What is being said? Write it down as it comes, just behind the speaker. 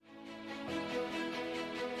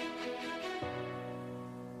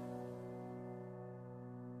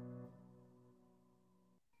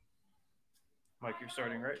You're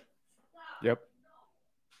starting, right? Yep.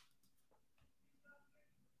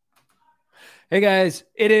 Hey guys,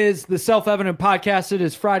 it is the Self-Evident Podcast. It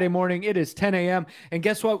is Friday morning. It is 10 a.m. And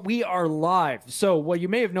guess what? We are live. So what you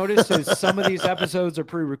may have noticed is some of these episodes are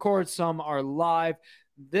pre-recorded. Some are live.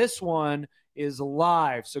 This one is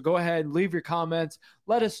live. So go ahead and leave your comments.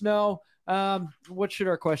 Let us know. What should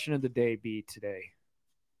our question of the day be today?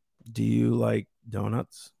 Do you like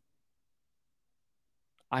donuts?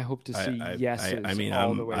 I hope to see yeses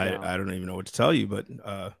all the way down. I don't even know what to tell you, but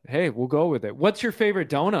hey, we'll go with it. What's your favorite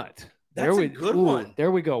donut? That's a good one.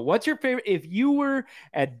 There we go. What's your favorite? If you were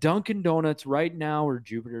at Dunkin' Donuts right now or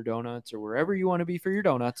Jupiter Donuts or wherever you want to be for your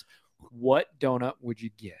donuts, what donut would you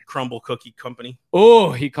get? Crumble Cookie Company.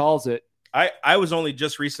 Oh, he calls it. I was only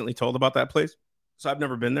just recently told about that place, so I've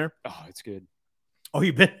never been there. Oh, it's good. Oh,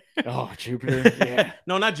 you've been? Oh, Jupiter. Yeah.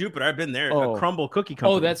 No, not Jupiter. I've been there. Oh. Crumble Cookie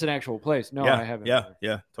Company. Oh, that's an actual place. No, yeah, I haven't.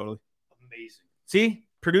 Yeah, totally. Amazing. See?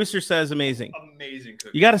 Producer says amazing. Amazing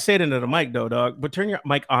cookies. You got to say it into the mic, though, dog. But turn your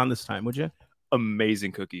mic on this time, would you?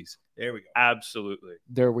 Amazing cookies. There we go. Absolutely.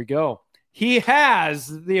 There we go. He has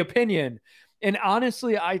the opinion. And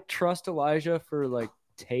honestly, I trust Elijah for like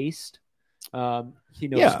taste. He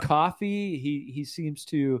knows coffee. He seems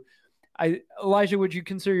to. Elijah, would you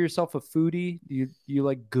consider yourself a foodie? Do you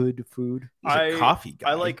like good food? He's a coffee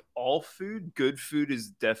guy. I like all food. Good food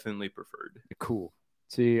is definitely preferred. Cool.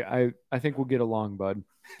 See, I think we'll get along, bud.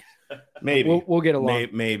 Maybe. We'll get along.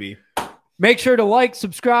 Maybe. Make sure to like,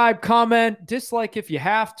 subscribe, comment, dislike if you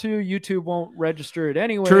have to. YouTube won't register it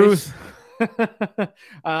anyways. Truth.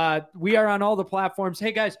 We are on all the platforms.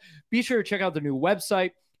 Hey, guys, be sure to check out the new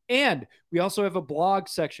website. And we also have a blog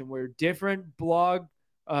section where different blog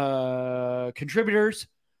contributors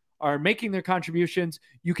are making their contributions.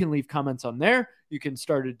 You can leave comments on there. You can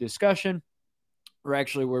start a discussion. Or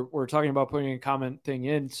actually, we're talking about putting a comment thing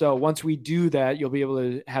in. So once we do that, you'll be able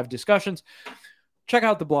to have discussions. Check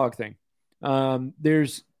out the blog thing.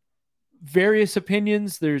 There's various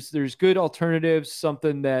opinions. There's good alternatives,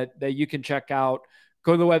 something that you can check out.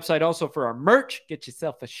 Go to the website also for our merch. Get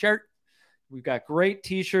yourself a shirt. We've got great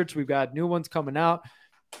t-shirts. We've got new ones coming out.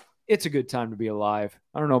 It's a good time to be alive.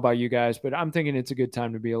 I don't know about you guys, but I'm thinking it's a good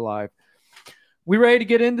time to be alive. We ready to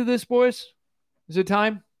get into this, boys? Is it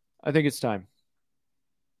time? I think it's time.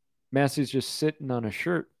 Massey's just sitting on a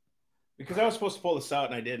shirt. Because I was supposed to pull this out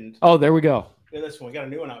and I didn't. Oh, there we go. Look at this one. We got a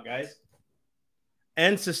new one out, guys.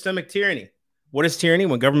 End systemic tyranny. What is tyranny?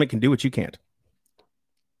 When government can do what you can't.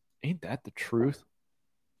 Ain't that the truth?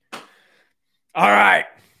 All right.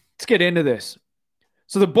 Let's get into this.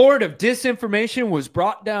 So the board of disinformation was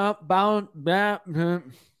brought down,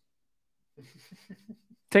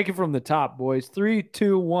 take it from the top, boys. 3,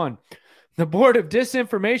 2, 1. The board of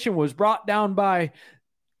disinformation was brought down by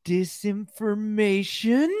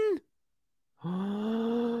disinformation.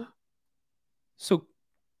 So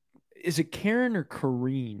is it Karen or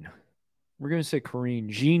Karine? We're going to say Karine.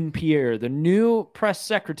 Jean-Pierre, the new press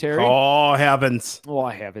secretary. Oh, heavens. Oh,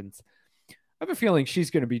 heavens. I have a feeling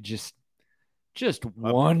she's going to be just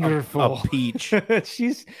wonderful. A peach.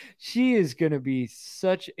 She is going to be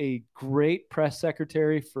such a great press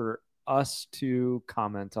secretary for us to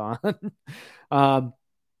comment on.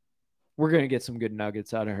 We're going to get some good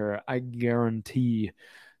nuggets out of her. I guarantee.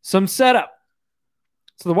 Some setup.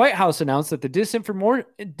 So the White House announced that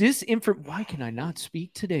the why can I not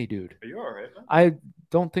speak today, dude? Are you all right, man? I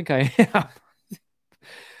don't think I am.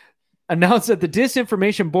 Announced that the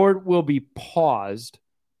disinformation board will be paused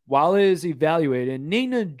while it is evaluated.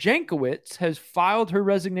 Nina Jankowicz has filed her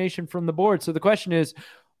resignation from the board. So the question is,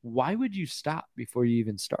 why would you stop before you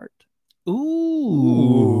even start?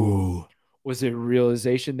 Ooh. Was it a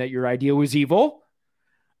realization that your idea was evil?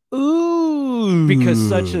 Ooh. Because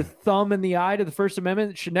such a thumb in the eye to the First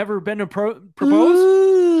Amendment should never have been proposed?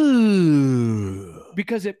 Ooh.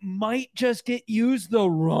 Because it might just get used the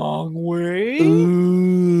wrong way?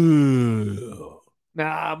 Ooh.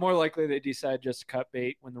 Nah, more likely they decided just to cut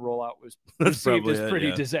bait when the rollout was That's perceived as probably it, pretty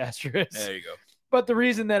yeah. disastrous. There you go. But the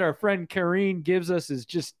reason that our friend Karine gives us is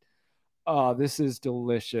just, oh, this is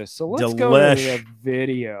delicious. So let's go to the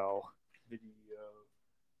video.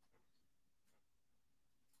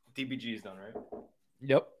 DBG is done, right?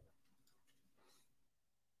 Yep.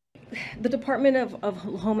 The Department of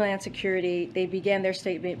Homeland Security, they began their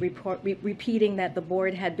statement repeating that the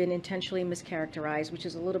board had been intentionally mischaracterized, which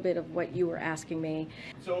is a little bit of what you were asking me.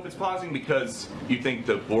 So if it's pausing because you think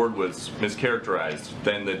the board was mischaracterized,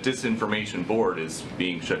 then the disinformation board is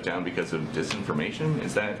being shut down because of disinformation?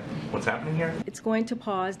 Is that what's happening here? It's going to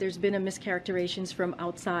pause. There's been a mischaracterizations from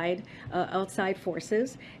outside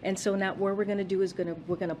forces, and so now what we're going to do is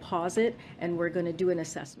we're going to pause it, and we're going to do an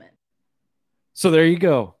assessment. So there you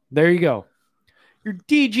go. There you go. Your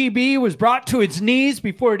DGB was brought to its knees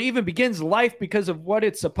before it even begins life because of what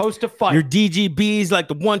it's supposed to fight. Your DGBs like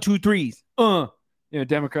the 1, 2, 3s.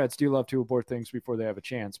 Democrats do love to abort things before they have a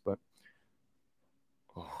chance, but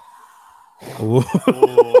I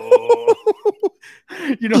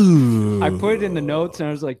put it in the notes and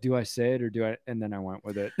I was like, do I say it or do I? And then I went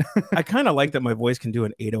with it. I kind of like that my voice can do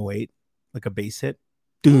an 808, like a bass hit.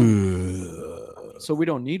 So we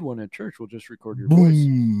don't need one at church. We'll just record your voice.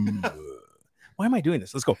 Why am I doing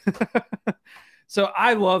this? Let's go. So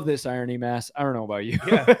I love this irony mass. I don't know about you.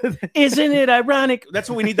 Yeah. Isn't it ironic? That's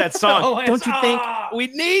what we need that song. Oh, Don't you think? We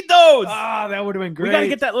need those. That would have been great. We got to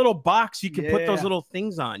get that little box you can put those Yeah. little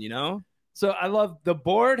things on, you know? So I love the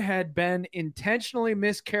board had been intentionally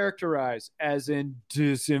mischaracterized as in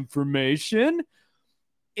disinformation.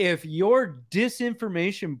 If your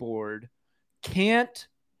disinformation board can't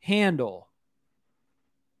handle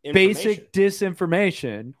basic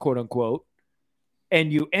disinformation, quote unquote,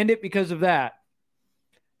 and you end it because of that,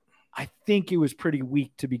 I think it was pretty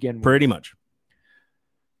weak to begin with. Pretty much.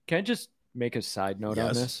 Can I just make a side note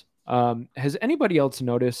on Yes. this? Has anybody else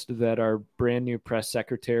noticed that our brand new press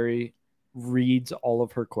secretary reads all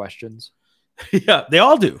of her questions? Yeah, they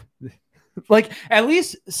all do. Like, at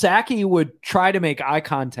least Saki would try to make eye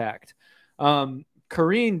contact.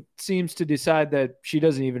 Karine seems to decide that she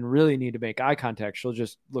doesn't even really need to make eye contact. She'll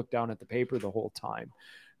just look down at the paper the whole time.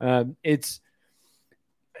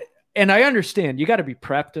 And I understand you got to be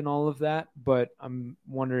prepped and all of that, but I'm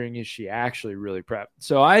wondering, is she actually really prepped?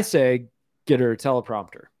 So I say, get her a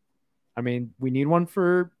teleprompter. I mean, we need one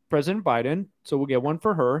for President Biden, so we'll get one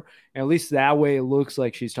for her. And at least that way it looks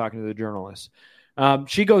like she's talking to the journalists.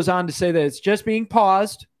 She goes on to say that it's just being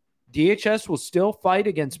paused. DHS will still fight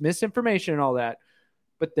against misinformation and all that,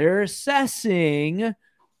 but they're assessing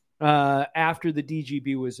after the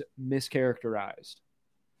DGB was mischaracterized.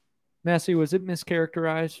 Massey, was it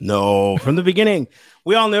mischaracterized? No, from the beginning.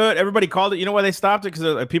 We all knew it. Everybody called it. You know why they stopped it?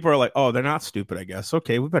 Because people are like, oh, they're not stupid, I guess.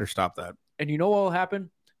 Okay, we better stop that. And you know what will happen?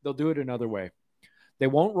 They'll do it another way. They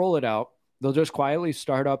won't roll it out. They'll just quietly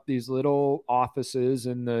start up these little offices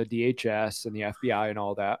in the DHS and the FBI and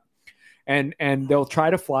all that. And they'll try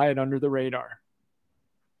to fly it under the radar.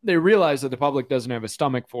 They realize that the public doesn't have a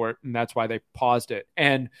stomach for it, and that's why they paused it.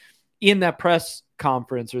 And in that press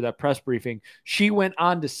conference or that press briefing, she went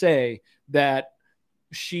on to say that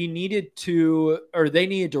they needed to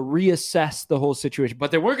reassess the whole situation, but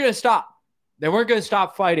they weren't going to stop. They weren't going to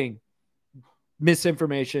stop fighting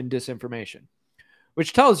misinformation, disinformation,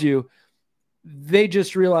 which tells you they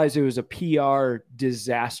just realized it was a PR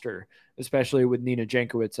disaster, especially with Nina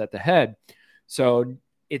Jankowicz at the head. So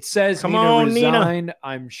it says Nina resigned. Nina.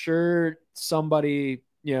 I'm sure somebody,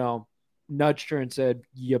 nudged her and said,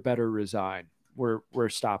 you better resign. We're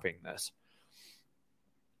stopping this.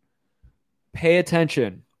 Pay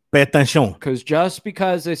attention. Pay attention. Because just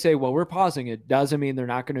because they say, well, we're pausing it, doesn't mean they're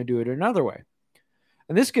not going to do it another way.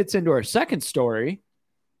 And this gets into our second story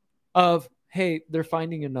of, hey, they're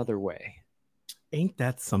finding another way. Ain't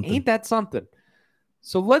that something? Ain't that something?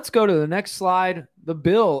 So let's go to the next slide. The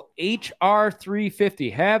bill, HR 350.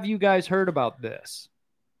 Have you guys heard about this?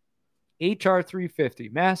 HR 350.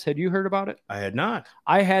 Mass, had you heard about it? I had not.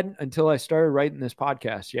 I hadn't until I started writing this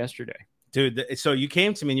podcast yesterday. Dude, so you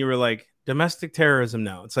came to me and you were like, domestic terrorism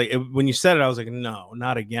now. It's like, when you said it, I was like, no,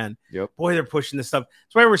 not again. Yep. Boy, they're pushing this stuff.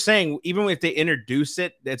 That's why we're saying, even if they introduce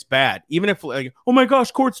it, it's bad. Even if, like, oh my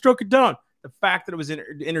gosh, court struck it down. The fact that it was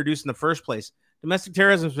introduced in the first place. Domestic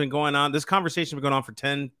terrorism has been going on. This conversation has been going on for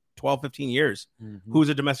 10, 12, 15 years. Mm-hmm. Who's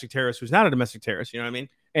a domestic terrorist? Who's not a domestic terrorist? You know what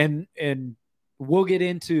I mean? And we'll get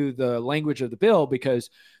into the language of the bill because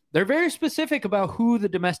they're very specific about who the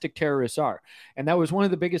domestic terrorists are. And that was one of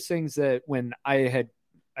the biggest things that when I had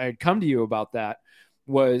come to you about that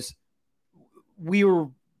was we were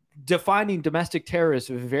defining domestic terrorists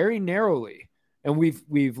very narrowly, and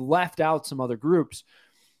we've left out some other groups.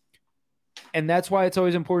 And that's why it's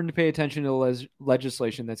always important to pay attention to the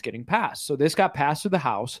legislation that's getting passed. So this got passed through the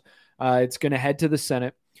House. It's going to head to the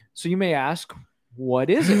Senate. So you may ask, what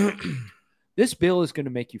is it? This bill is going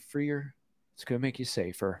to make you freer. It's going to make you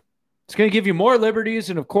safer. It's going to give you more liberties.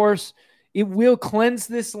 And of course, it will cleanse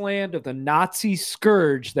this land of the Nazi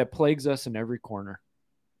scourge that plagues us in every corner.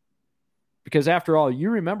 Because after all, you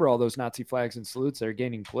remember all those Nazi flags and salutes that are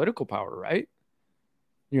gaining political power, right?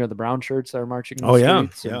 The brown shirts that are marching in the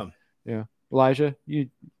streets. Yeah. Elijah, you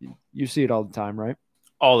see it all the time, right?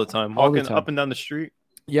 All the time. Walking up and down the street.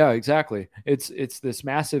 Yeah, exactly. It's this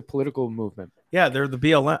massive political movement. Yeah, they're the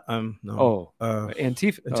BLM. No.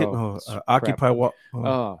 Antifa. Occupy Wall.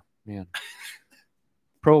 Oh, man.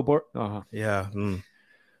 Pro-abort. Yeah.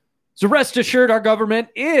 So rest assured, our government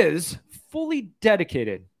is fully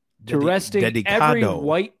dedicated to arresting every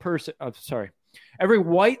white person. Every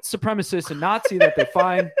white supremacist and Nazi that they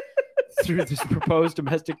find through this proposed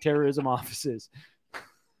domestic terrorism offices.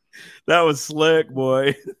 That was slick,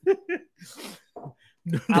 boy.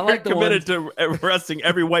 I like the committed to arresting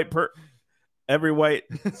every white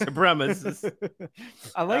supremacist.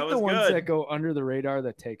 I like the ones that go under the radar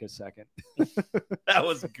that take a second. That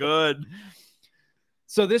was good.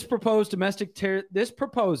 So this proposes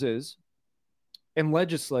and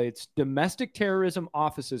legislates domestic terrorism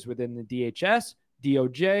offices within the DHS,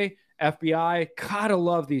 DOJ, FBI. Gotta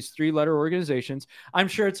love these three-letter organizations. I'm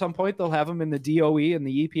sure at some point they'll have them in the DOE and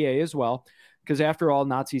the EPA as well, because after all,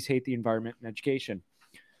 Nazis hate the environment and education.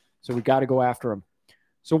 So we got to go after them.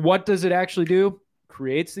 So what does it actually do?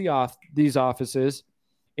 Creates these offices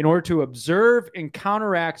in order to observe and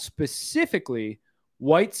counteract specifically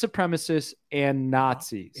white supremacists and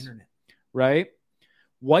Nazis. Right?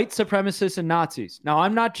 White supremacists and Nazis. Now,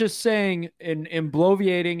 I'm not just saying and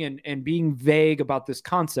bloviating and being vague about this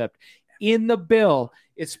concept. In the bill,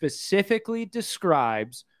 it specifically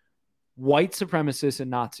describes white supremacists and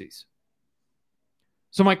Nazis.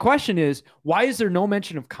 So my question is, why is there no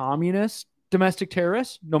mention of communist domestic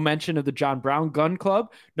terrorists? No mention of the John Brown Gun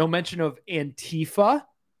Club? No mention of Antifa?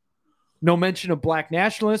 No mention of black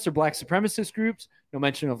nationalists or black supremacist groups? No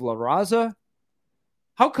mention of La Raza?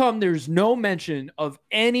 How come there's no mention of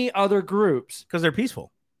any other groups? Because they're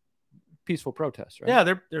peaceful. Peaceful protests, right? Yeah,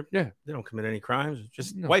 they don't commit any crimes.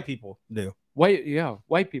 Just white people do. White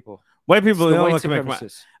people. White people don't commit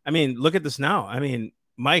crimes. I mean, look at this now. I mean,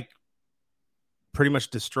 Mike pretty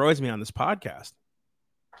much destroys me on this podcast.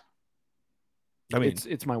 I mean,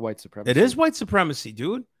 it's my white supremacy. It is white supremacy,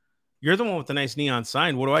 dude. You're the one with the nice neon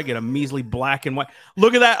sign. What do I get? A measly black and white.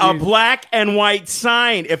 Look at that. A black and white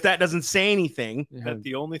sign. If that doesn't say anything. Yeah.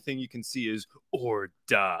 The only thing you can see is "or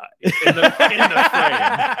die" in the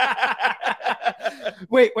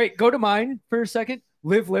frame. Wait. Go to mine for a second.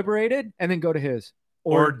 Live liberated, and then go to his.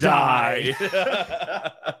 Or die.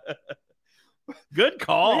 Good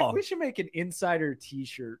call. We should make an insider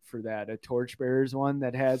T-shirt for that. A Torchbearers one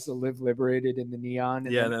that has the "Live liberated" in the neon,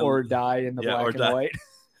 and then "or die" in the black and white.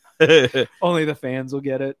 Only the fans will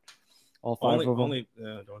get it. All five of them.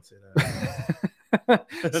 Don't say that.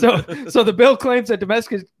 So the bill claims that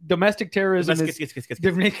domestic terrorism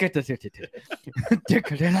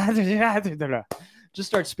just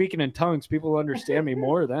start speaking in tongues. People understand me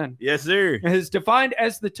more then. Yes, sir. Is defined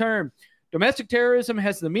as the term. Domestic terrorism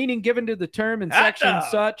has the meaning given to the term in section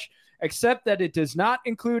such, except that it does not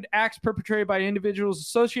include acts perpetrated by individuals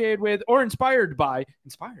associated with or inspired by.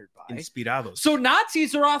 Inspirados. So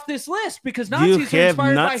Nazis are off this list because Nazis are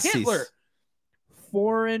inspired by Hitler.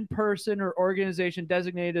 Foreign person or organization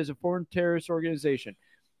designated as a foreign terrorist organization.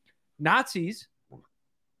 Nazis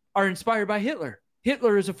are inspired by Hitler.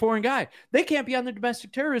 Hitler is a foreign guy. They can't be on the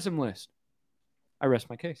domestic terrorism list. I rest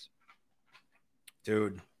my case.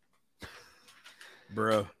 Dude.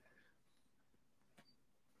 Bro.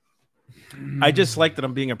 I just like that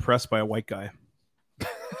I'm being oppressed by a white guy.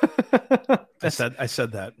 I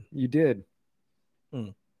said that. You did.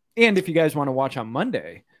 And if you guys want to watch on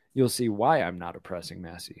Monday, you'll see why I'm not oppressing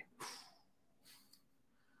Massey.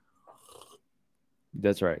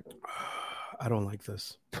 That's right. I don't like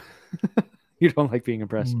this. You don't like being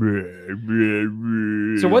oppressed.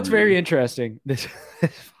 So what's very interesting, this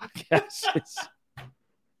podcast is,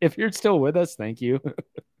 if you're still with us, thank you.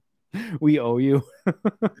 We owe you.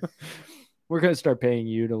 We're going to start paying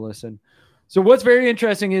you to listen. So what's very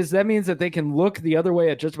interesting is that means that they can look the other way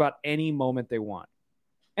at just about any moment they want.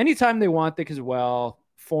 Anytime they want, they can,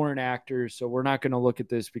 foreign actors, so we're not going to look at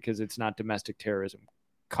this because it's not domestic terrorism.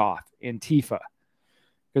 Cough. Antifa.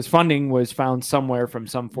 Because funding was found somewhere from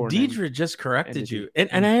some foreign Deidre just corrected entity. You.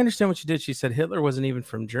 And I understand what you did. She said Hitler wasn't even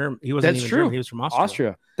from Germany. He wasn't even German. He was from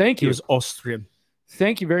Austria. Thank you. He was Austrian.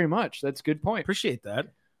 Thank you very much. That's a good point. Appreciate that.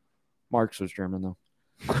 Marx was German, though.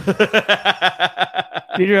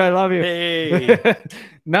 Peter, I love you. Hey.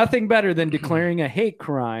 Nothing better than declaring a hate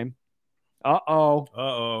crime.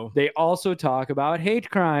 Uh-oh. They also talk about hate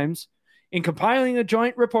crimes. In compiling a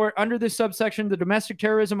joint report under this subsection, the domestic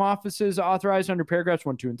terrorism offices authorized under paragraphs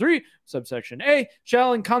 1, 2, and 3, subsection A,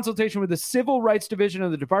 shall, in consultation with the Civil Rights Division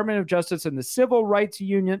of the Department of Justice and the Civil Rights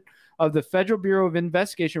Unit of the Federal Bureau of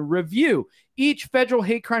Investigation, review each federal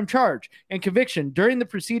hate crime charge and conviction during the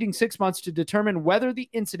preceding 6 months to determine whether the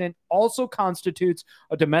incident also constitutes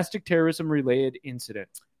a domestic terrorism-related incident.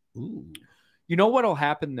 Ooh. You know what will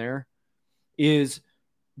happen there is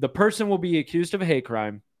the person will be accused of a hate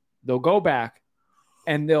crime. They'll go back.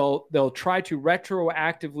 and they'll try to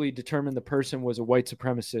retroactively determine the person was a white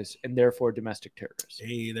supremacist and therefore domestic terrorist.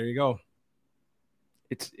 Hey, there you go.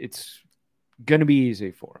 It's going to be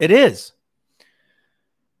easy for them. It is.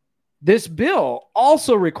 This bill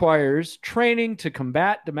also requires training to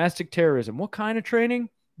combat domestic terrorism. What kind of training?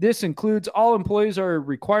 This includes all employees are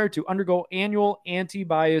required to undergo annual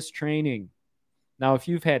anti-bias training. Now, if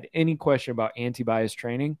you've had any question about anti-bias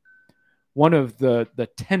training, one of the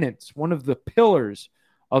tenets, one of the pillars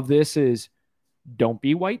of this is don't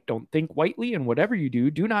be white, don't think whitely, and whatever you do,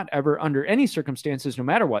 do not ever, under any circumstances, no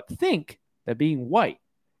matter what, think that being white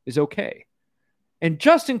is okay. And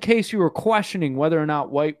just in case you were questioning whether or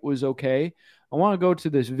not white was okay, I want to go to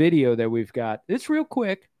this video that we've got. It's real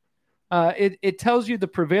quick. It tells you the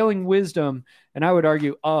prevailing wisdom, and I would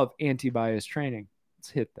argue, of anti-bias training. Let's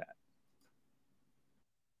hit that.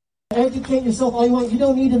 Educate yourself all you want. You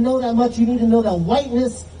don't need to know that much. You need to know that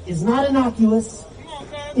whiteness is not innocuous.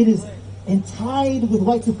 It is tied with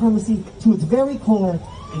white supremacy to its very core,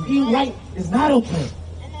 and being white is not okay.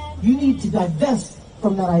 You need to divest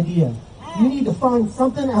from that idea. You need to find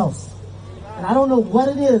something else. And I don't know what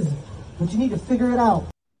it is, but you need to figure it out.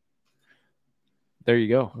 There you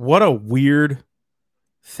go. What a weird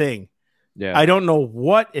thing. Yeah. I don't know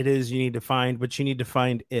what it is you need to find, but you need to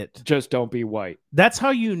find it. Just don't be white. That's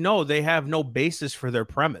how you know they have no basis for their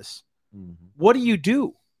premise. Mm-hmm. What do?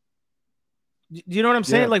 Do you know what I'm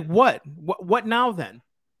saying? Yeah. Like what now then?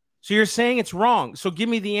 So you're saying it's wrong. So give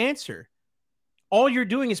me the answer. All you're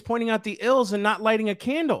doing is pointing out the ills and not lighting a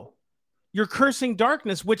candle. You're cursing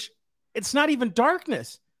darkness, which it's not even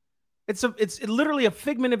darkness. It's literally a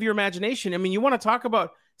figment of your imagination. I mean, you want to talk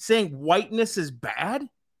about saying whiteness is bad?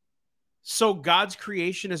 So God's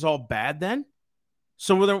creation is all bad then?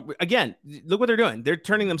 So again, look what they're doing. They're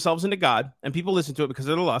turning themselves into God, and people listen to it because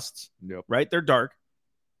of their lusts, Yep. right? They're dark.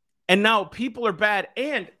 And now people are bad,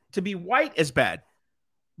 and to be white is bad.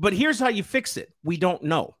 But here's how you fix it. We don't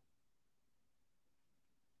know.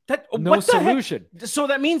 No solution. So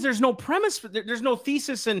that means there's no premise. There's no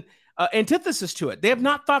thesis and antithesis to it. They have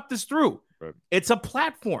not thought this through. Right. It's a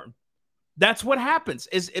platform. That's what happens.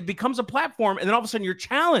 Is it becomes a platform, and then all of a sudden you're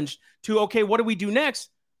challenged to, okay, what do we do next?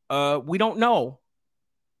 We don't know.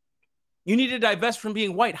 You need to divest from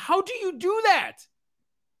being white. How do you do that?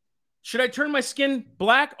 Should I turn my skin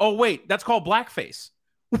black? Oh, wait, that's called blackface.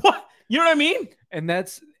 What? You know what I mean?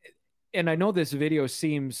 And I know this video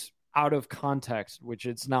seems out of context, which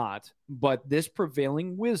it's not, but this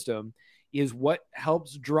prevailing wisdom is what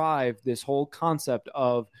helps drive this whole concept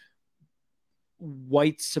of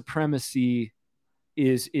white supremacy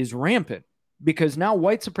is rampant, because now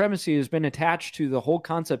white supremacy has been attached to the whole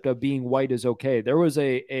concept of being white is okay. There was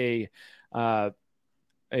a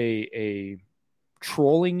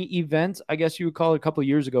trolling event, I guess you would call it, a couple of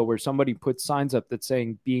years ago, where somebody put signs up that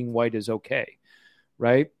saying being white is okay,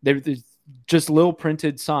 right? There's just little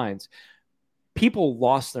printed signs. People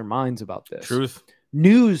lost their minds about this. Truth.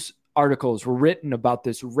 News articles were written about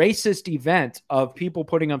this racist event of people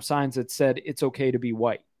putting up signs that said it's okay to be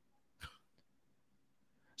white.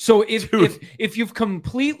 So if you've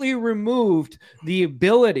completely removed the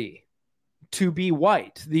ability to be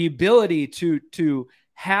white, the ability to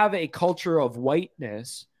have a culture of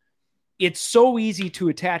whiteness, it's so easy to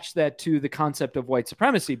attach that to the concept of white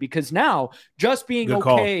supremacy, because now just being Good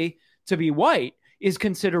call. okay to be white is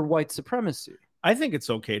considered white supremacy. I think it's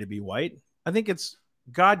okay to be white. I think it's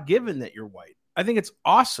God-given that you're white. I think it's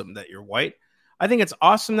awesome that you're white. I think it's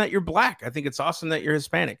awesome that you're black. I think it's awesome that you're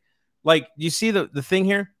Hispanic. Like, you see the thing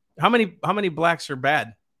here? How many blacks are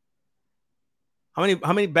bad? How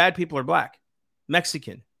many bad people are black?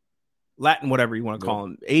 Mexican, Latin, whatever you want to call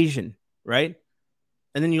them, Asian, right?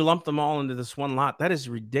 And then you lump them all into this one lot. That is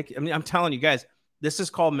ridiculous. I mean, I'm telling you guys, this is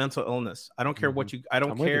called mental illness. I don't care what I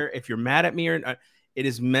don't care if you're mad at me or not. It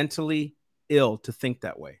is mentally ill to think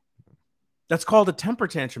that way. That's called a temper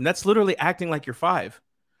tantrum. That's literally acting like you're 5.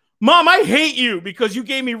 Mom, I hate you because you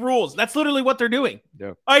gave me rules. That's literally what they're doing.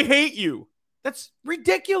 Yeah. I hate you. That's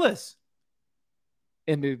ridiculous.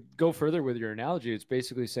 And to go further with your analogy, it's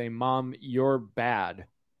basically saying, Mom, you're bad.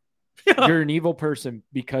 Yeah. You're an evil person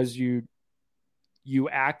because you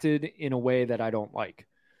acted in a way that I don't like.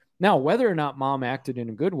 Now, whether or not Mom acted in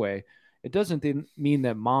a good way, it doesn't mean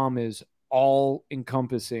that Mom is all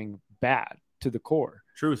encompassing bad to the core.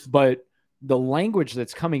 Truth. But the language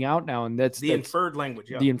that's coming out now, and that's inferred language.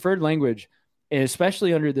 Yeah. The inferred language, and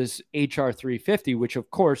especially under this HR 350, which of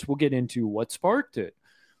course we'll get into what sparked it.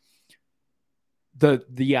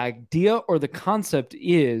 The idea or the concept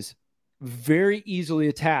is very easily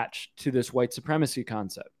attached to this white supremacy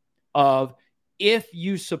concept of if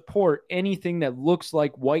you support anything that looks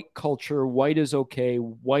like white culture, white is okay,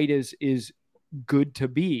 white is good to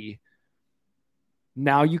be,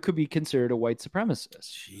 now you could be considered a white supremacist.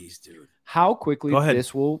 Jeez, dude. How quickly Go ahead.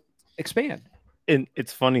 this will expand. And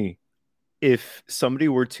it's funny, if somebody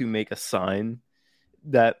were to make a sign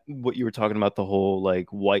that what you were talking about, the whole like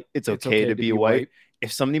white, it's okay to be white.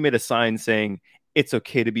 If somebody made a sign saying it's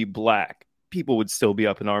okay to be black, people would still be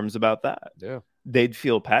up in arms about that. Yeah. They'd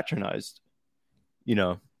feel patronized, you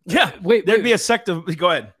know. Yeah. Wait, There'd be a sect of. Go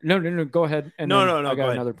ahead. No, go ahead. And No, then no, I go got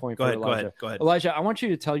ahead. another point Go for ahead. Go Elijah. ahead. Go ahead. Elijah, I want you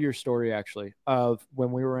to tell your story actually of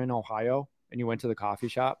when we were in Ohio and you went to the coffee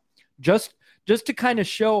shop, just to kind of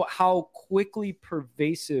show how quickly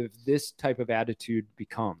pervasive this type of attitude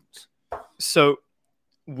becomes. So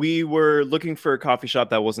we were looking for a coffee shop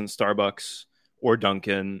that wasn't Starbucks or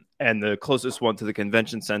Dunkin', and the closest one to the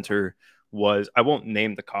convention center was, I won't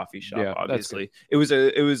name the coffee shop, Yeah, that's obviously. It was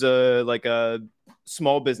a like a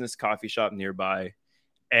small business coffee shop nearby.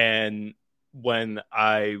 And when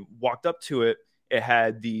I walked up to it, it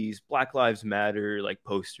had these Black Lives Matter like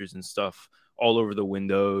posters and stuff all over the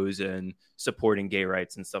windows and supporting gay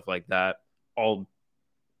rights and stuff like that. All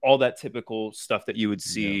that typical stuff that you would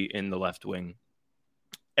see in the left wing.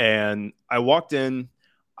 And I walked in,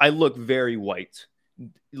 I look very white.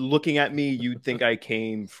 Looking at me, you'd think I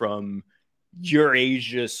came from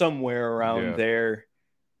Eurasia, somewhere around there.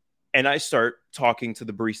 And I start talking to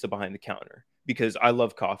the barista behind the counter because I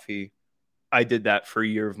love coffee. I did that for a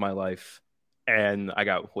year of my life, and I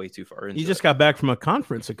got way too far into You just it. got back from a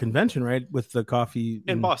conference, a convention, right? With the coffee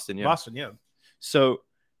In Boston, yeah. Boston, yeah. So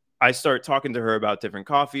I start talking to her about different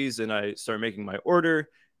coffees, and I start making my order.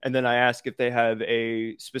 And then I ask if they have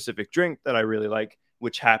a specific drink that I really like,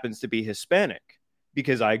 which happens to be Hispanic,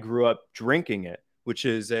 because I grew up drinking it, which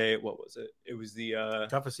is what was it? It was the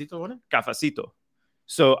Cafecito, wasn't it? cafecito.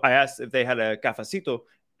 So I asked if they had a cafecito,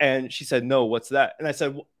 and she said, no, what's that? And I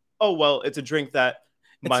said, oh, well, it's a drink that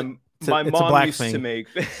my it's a mom black used to thing. make.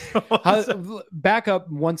 Back up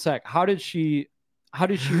 1 sec. How did she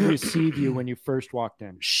receive you when you first walked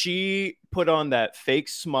in? She put on that fake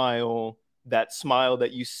smile, that smile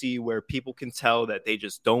that you see where people can tell that they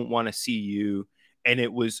just don't want to see you. And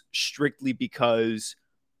it was strictly because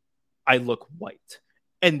I look white.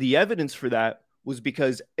 And the evidence for that was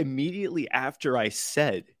because immediately after I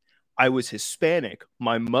said I was Hispanic,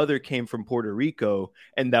 my mother came from Puerto Rico,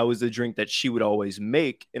 and that was the drink that she would always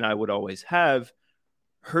make and I would always have.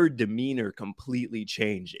 Her demeanor completely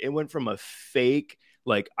changed. It went from a fake,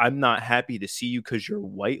 like, I'm not happy to see you because you're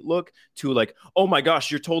white look, to like, oh my gosh,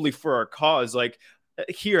 you're totally for our cause. Like,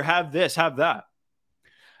 here, have this, have that.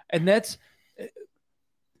 And that's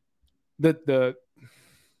the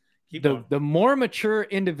more mature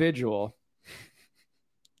individual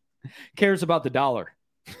cares about the dollar.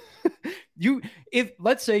 If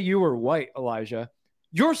let's say you were white, Elijah,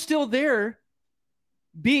 you're still there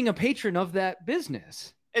being a patron of that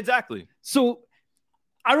business. Exactly. So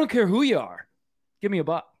I don't care who you are. Give me a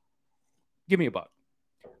buck. Give me a buck.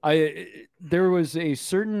 There was a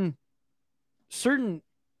certain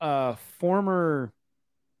former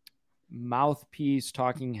mouthpiece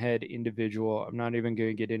talking head individual. I'm not even going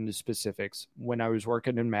to get into specifics. When I was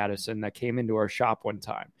working in Madison, that came into our shop one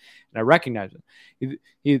time, and I recognized him.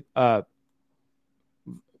 He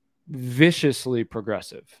viciously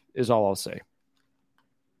progressive is all I'll say.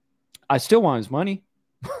 I still want his money.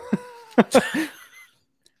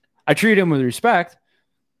 I treat him with respect.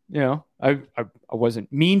 You know, I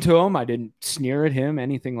wasn't mean to him. I didn't sneer at him,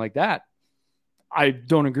 anything like that. I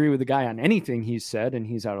don't agree with the guy on anything he's said, and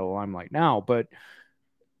he's out of the limelight now, but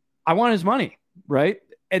I want his money, right?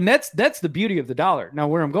 And that's the beauty of the dollar. Now,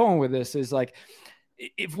 where I'm going with this is like,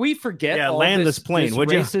 if we forget all land this, this plane, this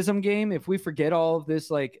would you? racism game, if we forget all of this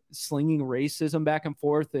like slinging racism back and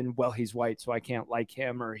forth, and well, he's white, so I can't like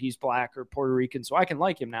him, or he's black or Puerto Rican, so I can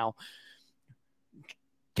like him now.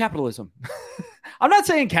 Capitalism. I'm not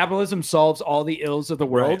saying capitalism solves all the ills of the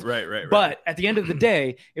world, Right. but at the end of the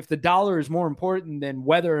day, if the dollar is more important than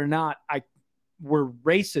whether or not we're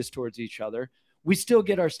racist towards each other, we still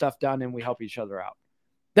get our stuff done and we help each other out.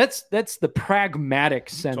 That's the pragmatic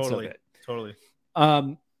sense of it. Totally.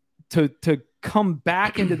 To come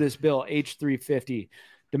back into this bill, H350,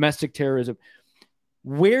 domestic terrorism,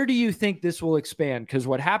 where do you think this will expand? Because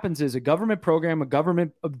what happens is a government program, a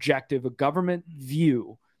government objective, a government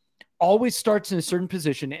view always starts in a certain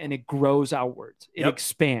position and it grows outwards. It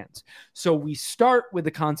expands. So we start with the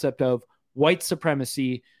concept of white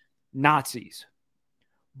supremacy, Nazis,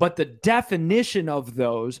 but the definition of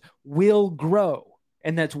those will grow.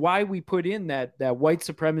 And that's why we put in that white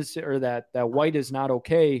supremacy, or that white is not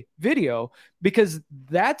okay video, because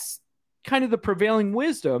that's kind of the prevailing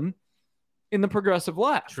wisdom in the progressive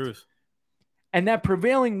left. Truth. And that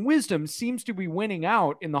prevailing wisdom seems to be winning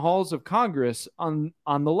out in the halls of Congress on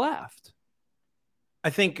the left. I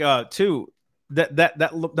think too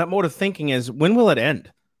that mode of thinking is, when will it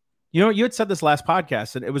end? You know, you had said this last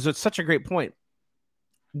podcast, and it was such a great point.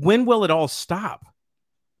 When will it all stop?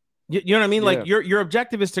 You know what I mean? Yeah. Like your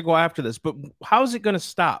objective is to go after this, but how's it going to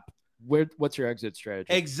stop? What's your exit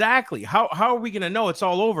strategy? Exactly. How are we going to know it's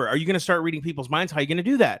all over? Are you going to start reading people's minds? How are you going to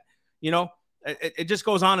do that? You know, it just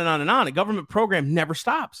goes on and on and on. A government program never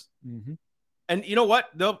stops. Mm-hmm. And you know what?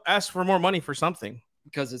 They'll ask for more money for something.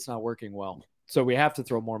 Because it's not working well. So we have to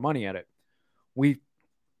throw more money at it. We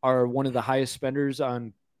are one of the highest spenders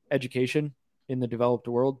on education in the developed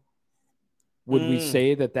world. Would we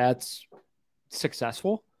say that that's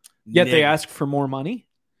successful? Yet they ask for more money?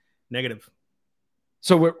 Negative.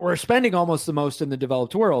 So we're spending almost the most in the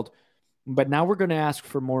developed world, but now we're going to ask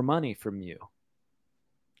for more money from you.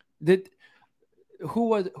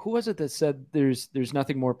 Who was it that said there's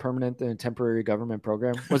nothing more permanent than a temporary government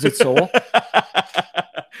program? Was it Sowell?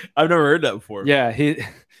 I've never heard that before. Yeah,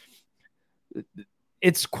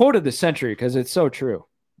 it's quote of the century because it's so true.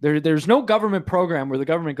 There's no government program where the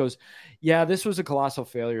government goes, yeah, this was a colossal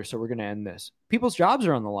failure, so we're going to end this. People's jobs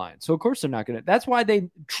are on the line, so of course they're not going to. That's why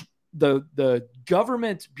the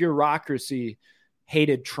government bureaucracy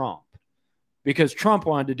hated Trump, because Trump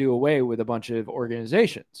wanted to do away with a bunch of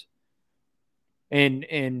organizations.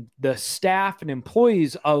 And the staff and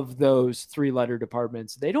employees of those 3-letter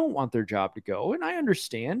departments, they don't want their job to go. And I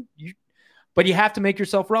understand but you have to make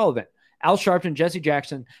yourself relevant. Al Sharpton, Jesse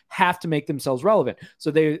Jackson have to make themselves relevant.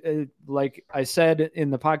 So they, like I said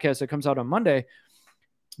in the podcast that comes out on Monday,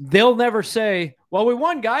 they'll never say, well, we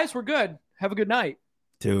won, guys. We're good. Have a good night.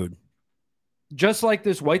 Dude. Just like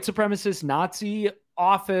this white supremacist Nazi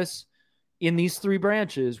office in these 3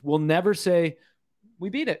 branches will never say, we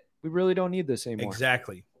beat it. We really don't need this anymore.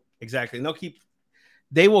 Exactly. And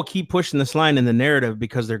they will keep pushing this line in the narrative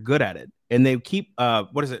because they're good at it. And they keep,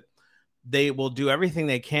 they will do everything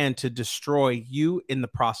they can to destroy you in the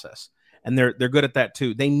process. And they're good at that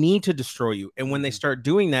too. They need to destroy you. And when they start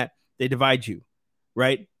doing that, they divide you.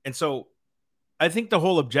 Right. And so I think the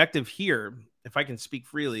whole objective here, if I can speak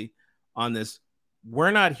freely on this,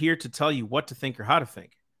 we're not here to tell you what to think or how to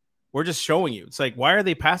think. We're just showing you. It's like, why are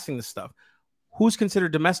they passing this stuff? Who's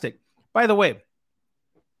considered domestic? By the way,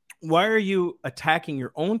 why are you attacking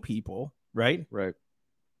your own people, right? Right.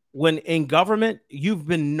 When in government, you've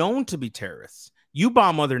been known to be terrorists. You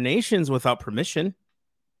bomb other nations without permission.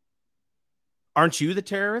 Aren't you the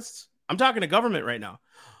terrorists? I'm talking to government right now.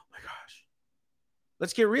 Oh my gosh.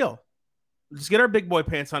 Let's get real. Let's get our big boy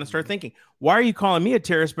pants on and start thinking. Why are you calling me a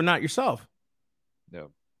terrorist but not yourself?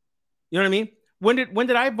 No. You know what I mean? When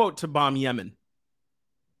did I vote to bomb Yemen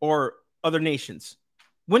or other nations?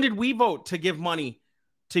 When did we vote to give money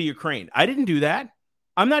to Ukraine? I didn't do that.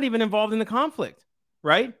 I'm not even involved in the conflict,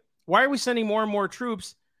 right? Why are we sending more and more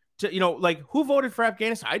troops to, like, who voted for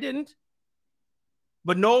Afghanistan? I didn't.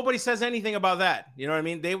 But nobody says anything about that. You know what I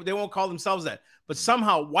mean? They won't call themselves that. But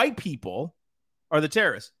somehow white people are the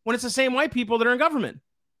terrorists when it's the same white people that are in government.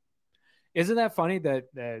 Isn't that funny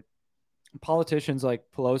that politicians like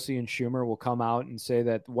Pelosi and Schumer will come out and say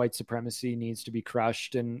that white supremacy needs to be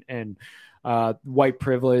crushed and white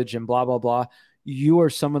privilege and blah, blah, blah. You are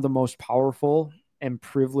some of the most powerful and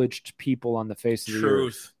privileged people on the face of the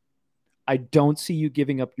earth. I don't see you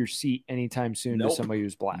giving up your seat anytime soon to somebody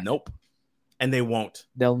who's black. Nope. And they won't.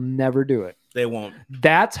 They'll never do it. They won't.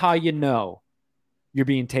 That's how you know you're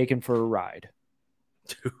being taken for a ride.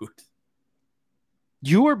 Dude.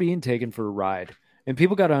 You are being taken for a ride. And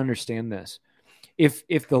people got to understand this.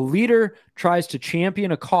 If the leader tries to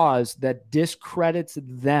champion a cause that discredits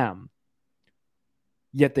them,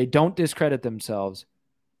 yet they don't discredit themselves,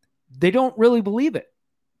 they don't really believe it.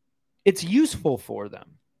 It's useful for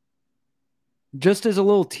them. Just as a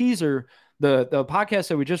little teaser, the podcast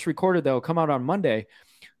that we just recorded that will come out on Monday,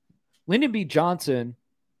 Lyndon B. Johnson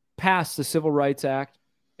passed the Civil Rights Act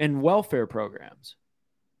and welfare programs.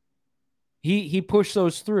 He pushed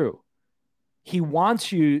those through. He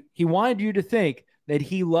wanted you to think that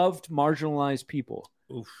he loved marginalized people.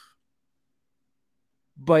 Oof.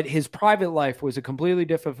 But his private life was a completely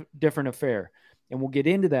different affair. And we'll get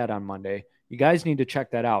into that on Monday. You guys need to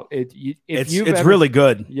check that out. It's really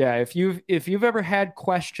good. Yeah. If you've ever had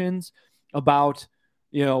questions about,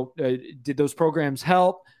 did those programs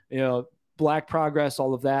help, Black progress,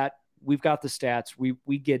 all of that, we've got the stats.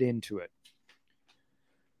 We get into it.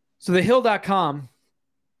 So thehill.com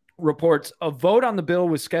reports a vote on the bill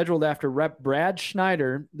was scheduled after Rep. Brad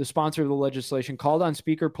Schneider, the sponsor of the legislation, called on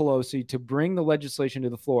Speaker Pelosi to bring the legislation to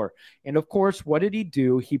the floor. And of course, what did he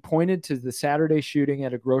do? He pointed to the Saturday shooting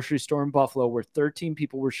at a grocery store in Buffalo where 13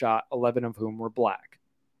 people were shot, 11 of whom were black.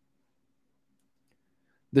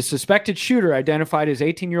 The suspected shooter, identified as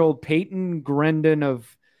 18-year-old Peyton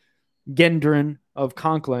Gendron of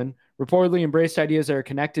Conklin, reportedly embraced ideas that are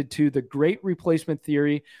connected to the Great Replacement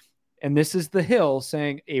theory. And this is The Hill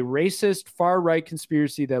saying a racist far-right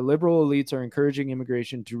conspiracy that liberal elites are encouraging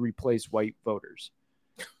immigration to replace white voters.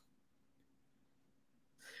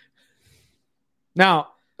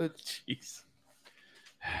 Now, Jeez.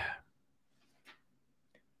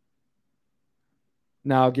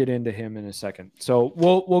 Now I'll get into him in a second. So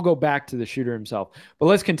we'll go back to the shooter himself. But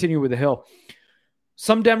let's continue with The Hill.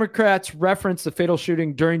 Some Democrats referenced the fatal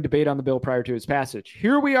shooting during debate on the bill prior to its passage.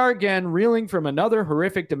 Here we are again, reeling from another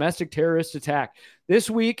horrific domestic terrorist attack. This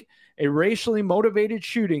week, a racially motivated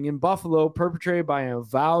shooting in Buffalo perpetrated by an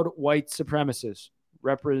avowed white supremacist,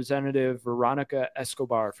 Representative Veronica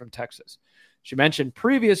Escobar from Texas. She mentioned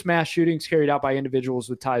previous mass shootings carried out by individuals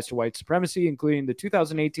with ties to white supremacy, including the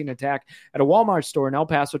 2018 attack at a Walmart store in El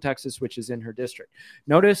Paso, Texas, which is in her district.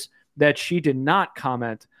 Notice that she did not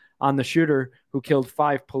comment on the shooter who killed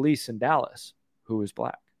 5 police in Dallas, who was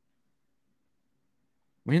black.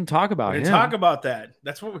 We didn't talk about him. Talk about that.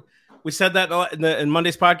 That's what we said that in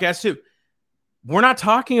Monday's podcast too. We're not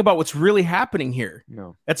talking about what's really happening here.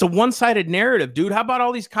 No. That's a one-sided narrative, dude. How about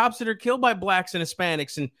all these cops that are killed by blacks and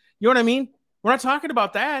Hispanics? And you know what I mean? We're not talking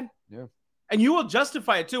about that. Yeah. And you will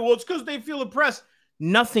justify it too. Well, it's because they feel oppressed.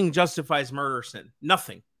 Nothing justifies murder sin.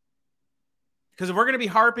 Nothing. Because if we're going to be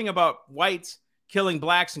harping about whites killing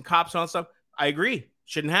blacks and cops and all that stuff, I agree.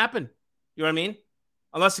 Shouldn't happen. You know what I mean?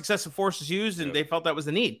 Unless excessive force is used and they felt that was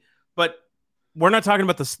the need. But we're not talking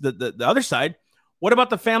about the other side. What about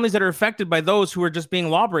the families that are affected by those who are just being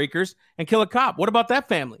lawbreakers and kill a cop? What about that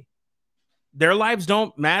family? Their lives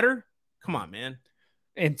don't matter? Come on, man.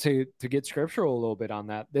 And to get scriptural a little bit on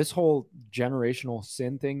that, this whole generational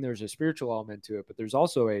sin thing, there's a spiritual element to it, but there's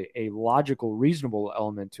also a logical, reasonable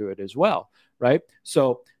element to it as well, right?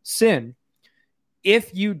 So sin,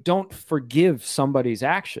 if you don't forgive somebody's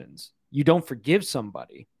actions, you don't forgive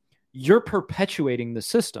somebody, you're perpetuating the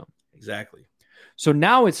system. Exactly. So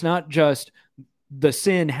now it's not just the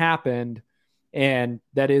sin happened and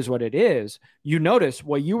that is what it is. You notice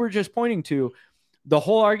what you were just pointing to, the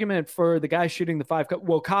whole argument for the guy shooting the 5,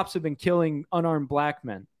 cops have been killing unarmed black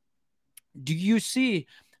men. Do you see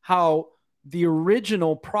how the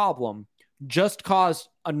original problem just caused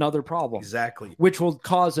another problem? Exactly. Which will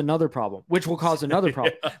cause another problem, which will cause another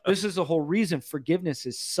problem. Yeah. This is the whole reason forgiveness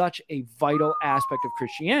is such a vital aspect of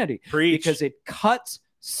Christianity. Preach. Because it cuts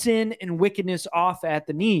sin and wickedness off at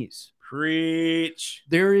the knees. Preach.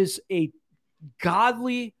 There is a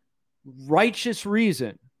godly, righteous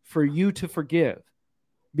reason for you to forgive,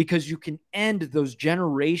 because you can end those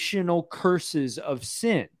generational curses of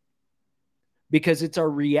sin, because it's our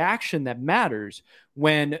reaction that matters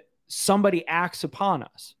when somebody acts upon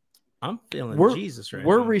us. I'm feeling Jesus right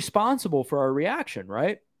We're now. responsible for our reaction,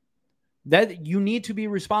 right? That you need to be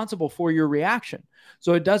responsible for your reaction.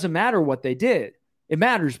 So it doesn't matter what they did. It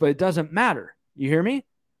matters, but it doesn't matter. You hear me?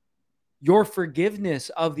 Your forgiveness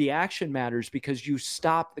of the action matters because you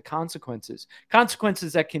stop the consequences.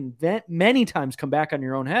 Consequences that can many times come back on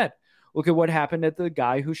your own head. Look at what happened at the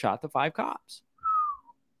guy who shot the 5 cops.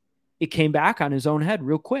 It came back on his own head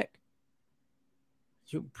real quick.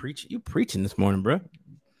 You preaching this morning, bro.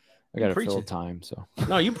 I got to fill time, so.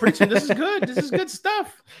 No, you preaching. This is good. This is good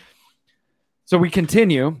stuff. So we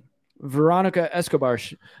continue. Veronica Escobar,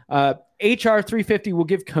 HR 350 will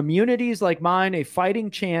give communities like mine a fighting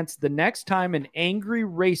chance the next time an angry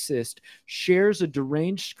racist shares a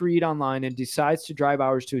deranged screed online and decides to drive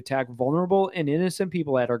hours to attack vulnerable and innocent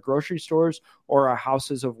people at our grocery stores or our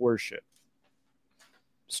houses of worship.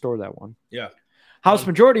 Store that one. Yeah. House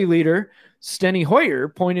Majority Leader Steny Hoyer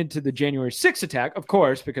pointed to the January 6th attack, of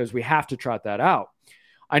course, because we have to trot that out.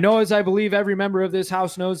 I know, as I believe every member of this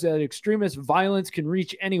house knows, that extremist violence can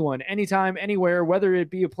reach anyone, anytime, anywhere, whether it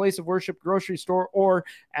be a place of worship, grocery store, or,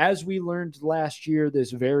 as we learned last year,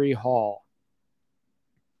 this very hall.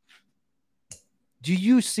 Do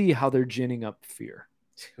you see how they're ginning up fear?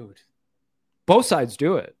 Dude. Both sides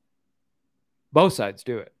do it. Both sides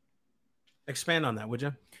do it. Expand on that, would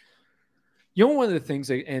you? You know, one of the things,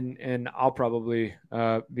 and I'll probably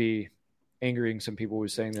be angering some people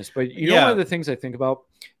with saying this, but you know, one of the things I think about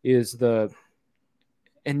is and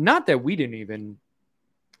not that we didn't even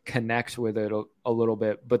connect with it a little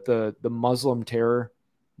bit, but the Muslim terror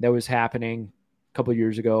that was happening couple of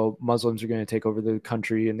years ago, Muslims are going to take over the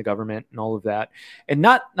country and the government and all of that. And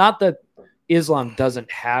not that Islam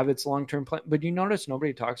doesn't have its long-term plan, but you notice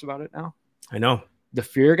nobody talks about it now. I know. The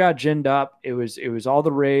fear got ginned up. It was all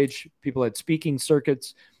the rage. People had speaking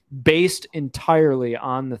circuits based entirely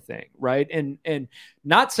on the thing, right? And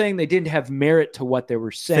not saying they didn't have merit to what they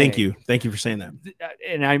were saying. Thank you for saying that.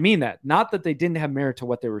 And I mean that. Not that they didn't have merit to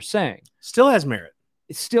what they were saying. Still has merit.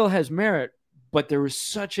 It still has merit, but there was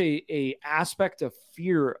such a aspect of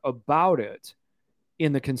fear about it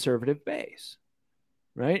in the conservative base,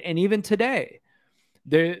 right? And even today,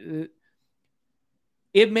 it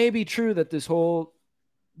may be true that this whole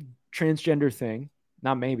transgender thing,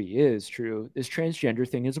 not maybe is true, this transgender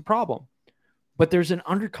thing is a problem. But there's an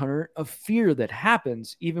undercurrent of fear that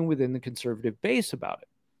happens even within the conservative base about it.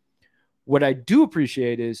 What I do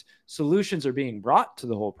appreciate is solutions are being brought to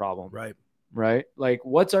the whole problem. Right? Like,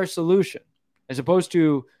 what's our solution? As opposed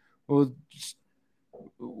to, well,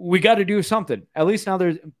 we got to do something. At least now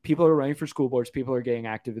there's people are running for school boards. People are getting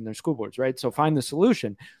active in their school boards, right? So find the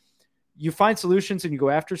solution. You find solutions and you go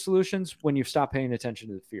after solutions when you stop paying attention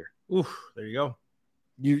to the fear. Oof, there you go.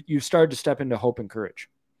 You start to step into hope and courage,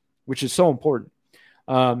 which is so important.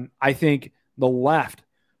 I think the left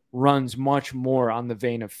runs much more on the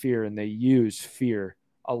vein of fear, and they use fear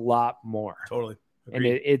a lot more. Totally.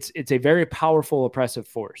 Agreed. And it's a very powerful oppressive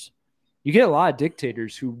force. You get a lot of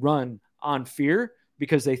dictators who run on fear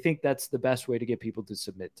because they think that's the best way to get people to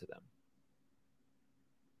submit to them.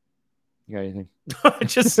 You got anything?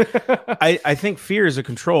 I think fear is a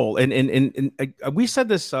control. And we said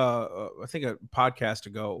this, I think a podcast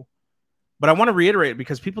ago, but I want to reiterate it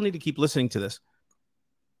because people need to keep listening to this.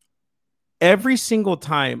 Every single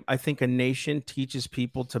time I think a nation teaches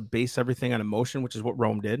people to base everything on emotion, which is what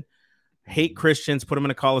Rome did, hate Christians, put them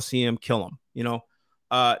in a Colosseum, kill them.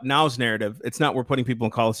 Now's narrative, it's not we're putting people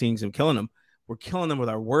in Colosseums and killing them. We're killing them with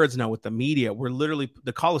our words now, with the media. We're literally,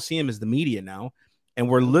 the Colosseum is the media now. And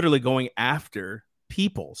we're literally going after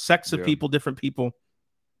people, sects of people, different people.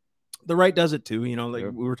 The right does it too, we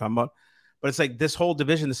were talking about. But it's like this whole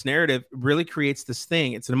division, this narrative really creates this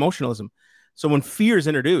thing. It's an emotionalism. So when fear is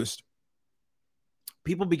introduced,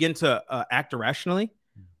 people begin to act irrationally.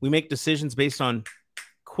 We make decisions based on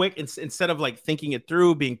quick, instead of like thinking it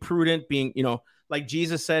through, being prudent, being, like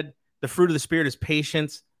Jesus said, the fruit of the Spirit is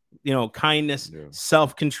patience, kindness,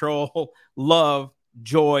 self-control, love,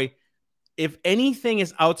 joy. If anything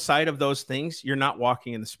is outside of those things, you're not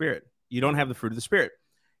walking in the Spirit. You don't have the fruit of the Spirit.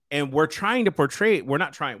 And we're trying to portray,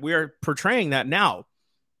 we are portraying that now.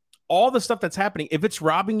 All the stuff that's happening, if it's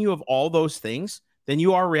robbing you of all those things, then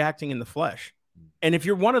you are reacting in the flesh. And if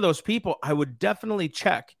you're one of those people, I would definitely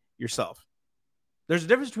check yourself. There's a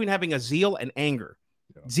difference between having a zeal and anger.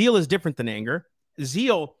 Yeah. Zeal is different than anger.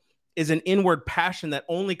 Zeal is an inward passion that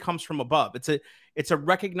only comes from above. It's a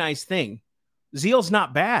recognized thing. Zeal's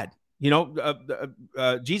not bad.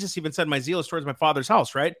 Jesus even said, my zeal is towards my Father's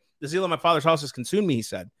house, right? The zeal of my Father's house has consumed me, he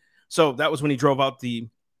said. So that was when he drove out the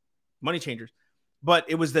money changers. But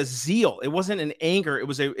it was the zeal. It wasn't an anger. It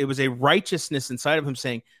was a righteousness inside of him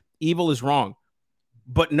saying evil is wrong.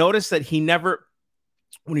 But notice that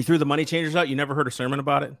when he threw the money changers out, you never heard a sermon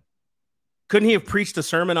about it. Couldn't he have preached a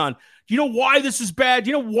sermon on, do you know why this is bad? Do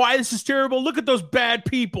you know why this is terrible? Look at those bad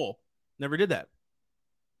people. Never did that.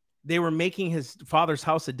 They were making his Father's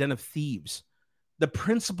house a den of thieves. The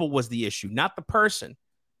principle was the issue, not the person.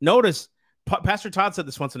 Notice, Pastor Todd said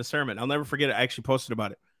this once in a sermon. I'll never forget it. I actually posted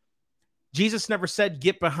about it. Jesus never said,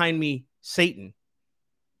 get behind me, Satan.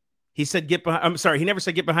 He said, he never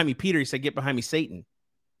said, get behind me, Peter. He said, get behind me, Satan.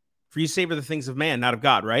 For you savor the things of man, not of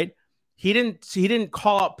God, right? He didn't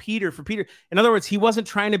call out Peter for Peter. In other words, he wasn't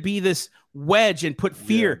trying to be this wedge and put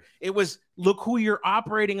fear. Yeah. It was, look who you're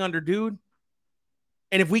operating under, dude.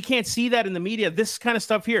 And if we can't see that in the media, this kind of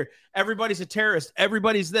stuff here, everybody's a terrorist.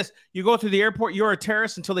 Everybody's this. You go through the airport, you're a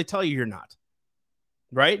terrorist until they tell you you're not.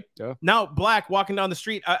 Right? Yeah. Now, Black walking down the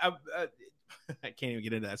street. I can't even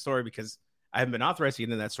get into that story because I haven't been authorized to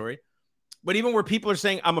get into that story. But even where people are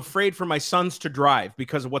saying, I'm afraid for my sons to drive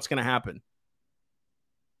because of what's going to happen.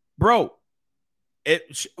 Bro,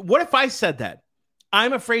 what if I said that?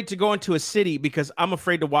 I'm afraid to go into a city because I'm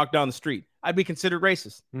afraid to walk down the street. I'd be considered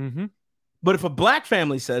racist. Mm-hmm. But if a Black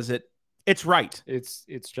family says it, it's right. It's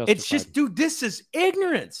just, dude, this is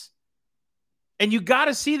ignorance. And you got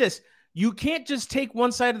to see this. You can't just take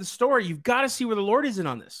one side of the story. You've got to see where the Lord is in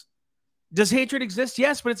on this. Does hatred exist?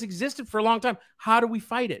 Yes, but it's existed for a long time. How do we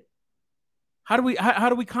fight it? How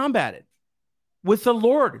do we combat it? With the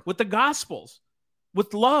Lord, with the Gospels,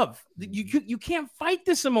 with love. You can't fight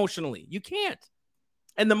this emotionally. You can't.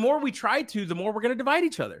 And the more we try to, the more we're going to divide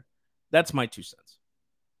each other. That's my 2 cents.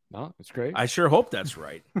 No, it's great. I sure hope that's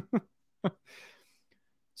right.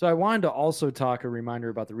 So I wanted to also talk a reminder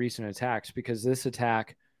about the recent attacks, because this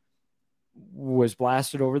attack was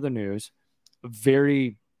blasted over the news. A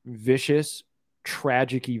very vicious,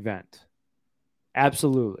 tragic event.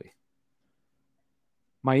 Absolutely.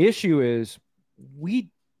 My issue is we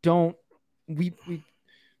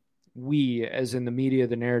as in the media,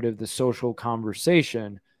 the narrative, the social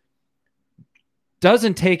conversation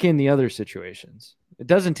doesn't take in the other situations. It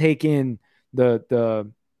doesn't take in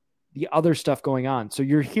the other stuff going on. So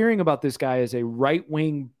you're hearing about this guy as a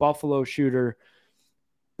right-wing Buffalo shooter,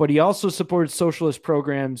 but he also supported socialist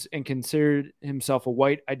programs and considered himself a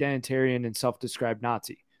white identitarian and self-described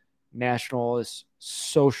Nazi, Nationalist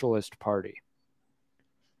Socialist Party.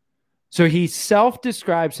 So he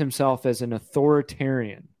self-describes himself as an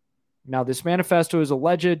authoritarian. Now, this manifesto is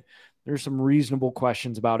alleged. There's some reasonable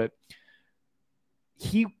questions about it.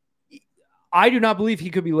 I do not believe he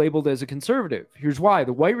could be labeled as a conservative. Here's why.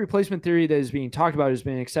 The white replacement theory that is being talked about has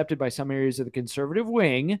been accepted by some areas of the conservative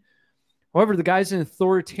wing. However, the guy's an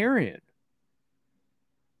authoritarian.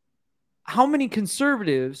 How many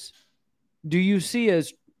conservatives do you see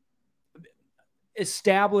as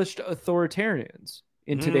established authoritarians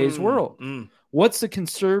in today's world? What's the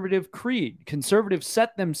conservative creed? Conservatives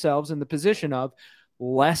set themselves in the position of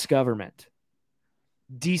less government,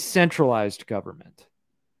 decentralized government.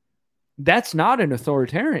 That's not an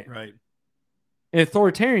authoritarian. Right. An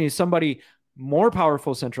authoritarian is somebody more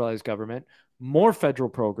powerful, centralized government, more federal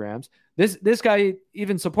programs. This guy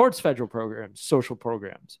even supports federal programs, social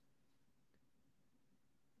programs.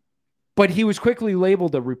 But he was quickly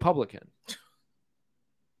labeled a Republican.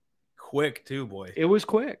 Quick too, boy. It was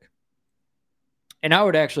quick. And I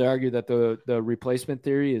would actually argue that the replacement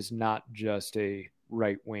theory is not just a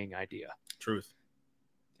right-wing idea. Truth.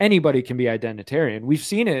 Anybody can be identitarian. We've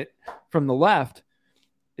seen it from the left.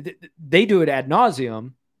 They do it ad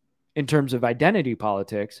nauseum in terms of identity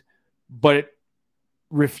politics, but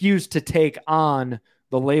refuse to take on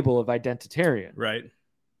the label of identitarian. Right.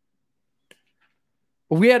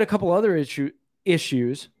 But we had a couple other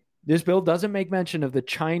issues. This bill doesn't make mention of the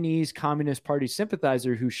Chinese Communist Party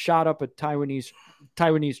sympathizer who shot up a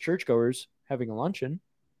Taiwanese churchgoers having a luncheon.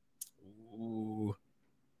 Ooh.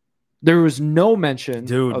 There was no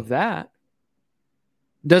mention of that.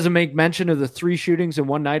 Doesn't make mention of the 3 shootings in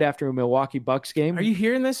one night after a Milwaukee Bucks game. Are you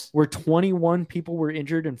hearing this? Where 21 people were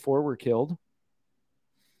injured and 4 were killed.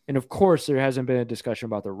 And of course, there hasn't been a discussion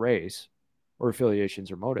about the race or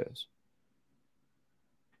affiliations or motives.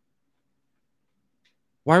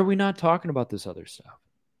 Why are we not talking about this other stuff?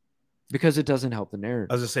 Because it doesn't help the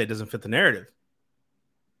narrative. I was going to say, it doesn't fit the narrative.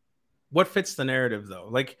 What fits the narrative, though?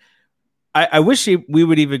 Like, I wish we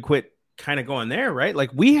would even quit kind of going there, right?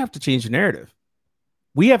 Like, we have to change the narrative.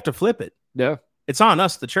 We have to flip it. Yeah. It's on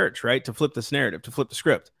us, the church, right? To flip this narrative, to flip the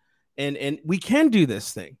script. And we can do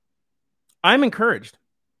this thing. I'm encouraged.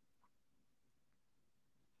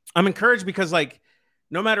 I'm encouraged because, like,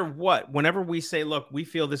 no matter what, whenever we say, look, we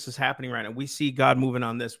feel this is happening right now, we see God moving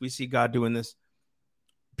on this, we see God doing this,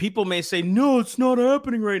 people may say, no, it's not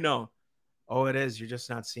happening right now. Oh, it is. You're just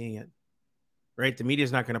not seeing it. Right? The media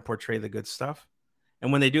is not going to portray the good stuff.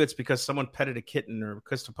 And when they do, it's because someone petted a kitten or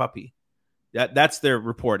kissed a puppy. That's their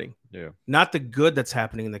reporting. Yeah. Not the good that's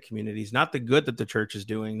happening in the communities, not the good that the church is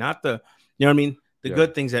doing, not the, you know what I mean? The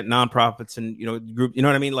good things that nonprofits and, group, you know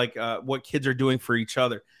what I mean? Like what kids are doing for each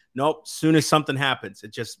other. Nope. Soon as something happens,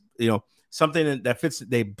 it just, something that fits,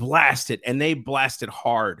 they blast it, and they blast it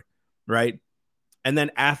hard. Right. And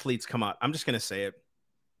then athletes come out. I'm just going to say it.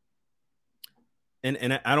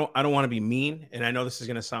 And I don't want to be mean. And I know this is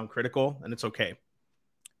going to sound critical, and it's okay,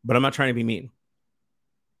 but I'm not trying to be mean.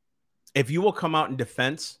 If you will come out in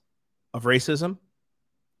defense of racism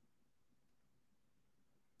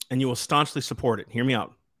and you will staunchly support it, hear me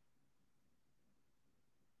out.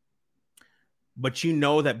 But you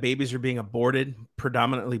know that babies are being aborted,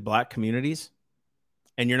 predominantly black communities,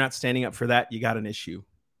 and you're not standing up for that, you got an issue.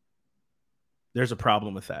 There's a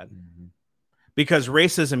problem with that. Mm-hmm. Because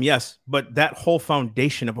racism, yes, but that whole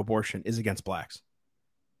foundation of abortion is against blacks.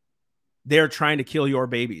 They're trying to kill your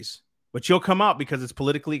babies. But you'll come out because it's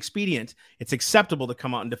politically expedient. It's acceptable to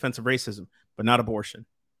come out in defense of racism, but not abortion.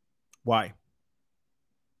 Why?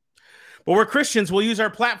 But we're Christians. We'll use our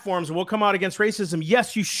platforms and we'll come out against racism.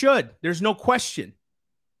 Yes, you should. There's no question.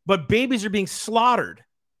 But babies are being slaughtered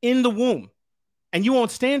in the womb, and you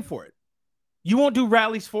won't stand for it. You won't do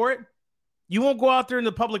rallies for it. You won't go out there in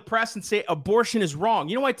the public press and say abortion is wrong.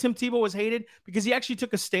 You know why Tim Tebow was hated? Because he actually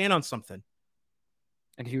took a stand on something.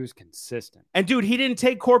 And he was consistent. And dude, he didn't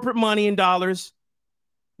take corporate money and dollars.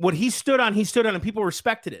 What he stood on, and people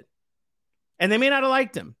respected it. And they may not have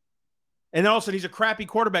liked him. And then all of a sudden he's a crappy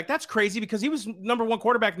quarterback. That's crazy because he was number one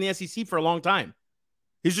quarterback in the SEC for a long time.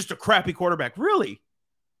 He's just a crappy quarterback. Really?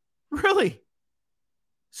 Really?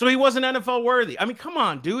 So he wasn't NFL worthy. I mean, come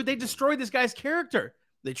on, dude. They destroyed this guy's character.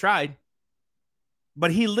 They tried.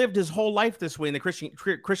 But he lived his whole life this way in the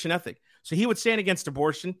Christian ethic. So he would stand against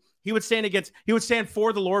abortion. He would stand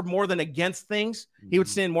for the Lord more than against things. He would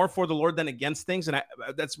stand more for the Lord than against things. And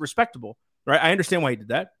that's respectable, right? I understand why he did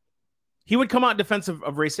that. He would come out in defense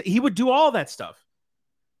of race. He would do all that stuff.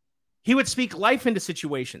 He would speak life into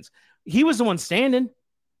situations. He was the one standing,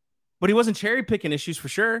 but he wasn't cherry picking issues for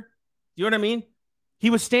sure. You know what I mean? He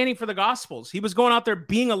was standing for the gospels. He was going out there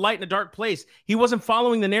being a light in a dark place. He wasn't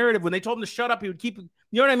following the narrative. When they told him to shut up, he would keep, you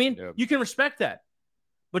know what I mean? Yep. You can respect that.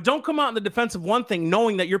 But don't come out in the defense of one thing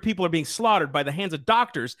knowing that your people are being slaughtered by the hands of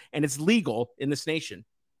doctors and it's legal in this nation.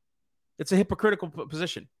 It's a hypocritical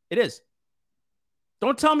position. It is.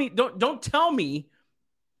 Don't tell me that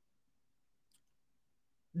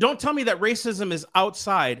racism is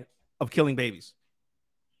outside of killing babies.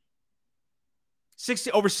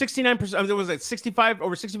 Over 69%, there was like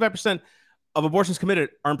 65% of abortions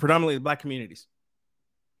committed are in predominantly Black communities.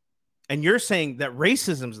 And you're saying that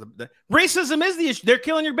racism is the issue. They're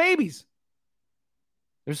killing your babies.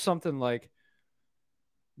 There's something like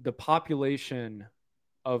the population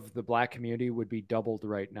of the Black community would be doubled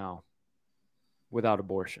right now without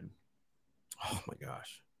abortion. Oh my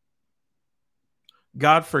gosh.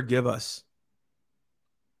 God forgive us.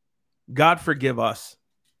 God forgive us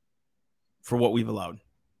for what we've allowed.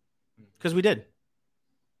 Because we did.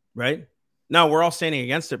 Right? Now we're all standing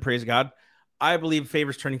against it, praise God. I believe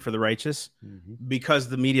favor's turning for the righteous because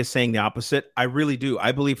the media is saying the opposite. I really do.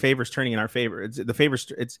 I believe favor's turning in our favor.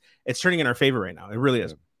 It's turning in our favor right now. It really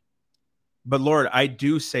is. But Lord, I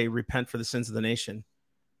do say repent for the sins of the nation.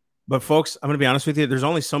 But folks, I'm going to be honest with you. There's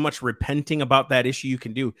only so much repenting about that issue you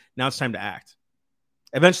can do. Now it's time to act.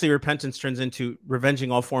 Eventually, repentance turns into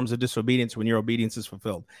revenging all forms of disobedience when your obedience is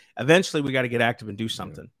fulfilled. Eventually, we got to get active and do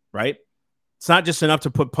something, right? It's not just enough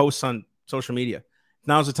to put posts on social media.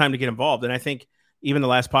 Now's the time to get involved. And I think even the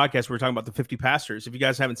last podcast, we were talking about the 50 pastors. If you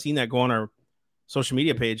guys haven't seen that, go on our social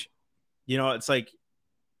media page. You know, it's like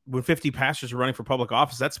when 50 pastors are running for public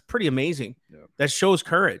office, that's pretty amazing. Yeah. That shows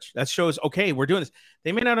courage. That shows, okay, we're doing this.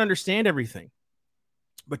 They may not understand everything,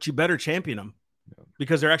 but you better champion them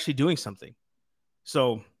because they're actually doing something.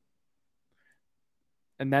 So,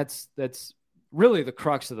 and that's really the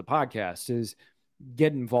crux of the podcast is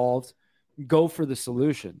get involved, go for the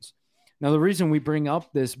solutions. Now, the reason we bring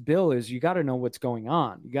up this bill is you got to know what's going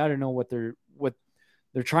on. You got to know what they're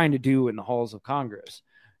trying to do in the halls of Congress.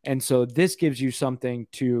 And so this gives you something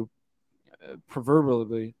to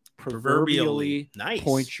proverbially nice.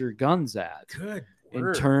 Point your guns at. Good in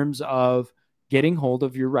word. Terms of getting hold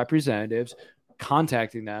of your representatives,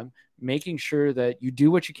 contacting them, making sure that you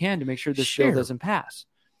do what you can to make sure this bill doesn't pass.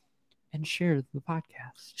 And share the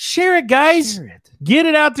podcast. Share it, guys. Share it. Get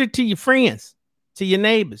it out there to your friends, to your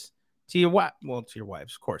neighbors, to your wife. Well, to your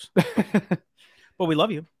wives, of course. But we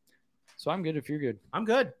love you. So I'm good if you're good. I'm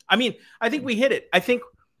good. I mean, I think we hit it. I think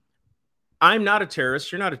I'm not a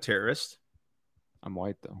terrorist. You're not a terrorist. I'm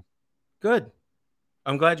white, though. Good.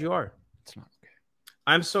 I'm glad you are. It's not okay.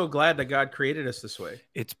 I'm so glad that God created us this way.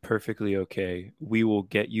 It's perfectly okay. We will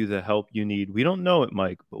get you the help you need. We don't know it,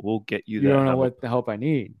 Mike, but we'll get you that help. You don't know help. what the help I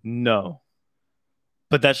need. No.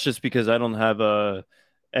 But that's just because I don't have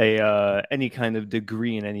any kind of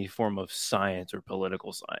degree in any form of science or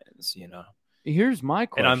political science, you know. Here's my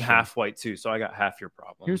question. And I'm half white too, so I got half your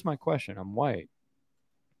problem. Here's my question. I'm white.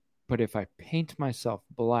 But if I paint myself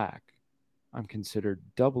black, I'm considered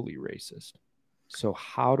doubly racist. So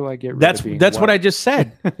how do I get rid of being That's white? what I just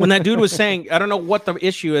said. When that dude was saying, I don't know what the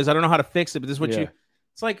issue is. I don't know how to fix it, but this is what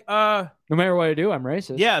it's like, no matter what I do, I'm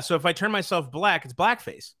racist. Yeah, so if I turn myself black, it's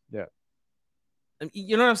blackface. Yeah. And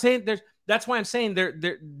you know what I'm saying? That's why I'm saying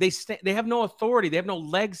they have no authority. They have no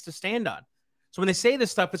legs to stand on. So when they say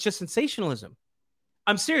this stuff, it's just sensationalism.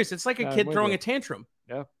 I'm serious. It's like a kid throwing a tantrum.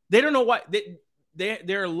 Yeah. They don't know why.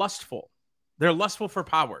 They're lustful. They're lustful for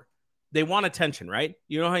power. They want attention, right?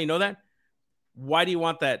 You know how you know that? Why do you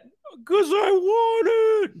want that? Because I want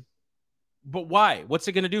it. But why? What's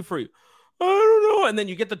it going to do for you? I don't know. And then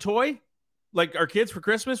you get the toy, like our kids for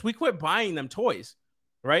Christmas. We quit buying them toys,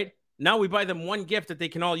 right? Now we buy them one gift that they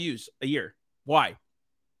can all use a year. Why?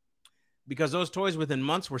 Because those toys within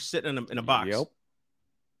months were sitting in a box. Yep.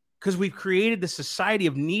 Because we've created this society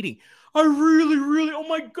of needing. I really, really, oh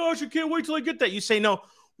my gosh, I can't wait till I get that. You say, no,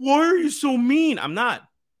 why are you so mean? I'm not.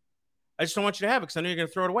 I just don't want you to have it because I know you're going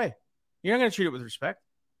to throw it away. You're not going to treat it with respect.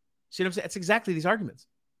 See what I'm saying? It's exactly these arguments.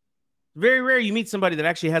 Very rare you meet somebody that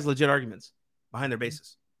actually has legit arguments behind their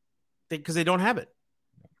basis. because they don't have it.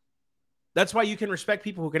 That's why you can respect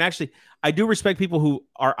people who can actually. I do respect people who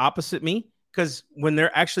are opposite me, because when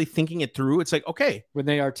they're actually thinking it through, it's like, okay, when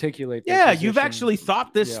they articulate. Their yeah, position, you've actually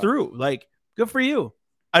thought this through. Like, good for you.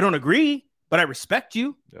 I don't agree, but I respect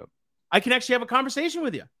you. Yep. I can actually have a conversation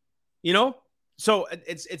with you. You know, so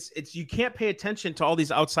it's you can't pay attention to all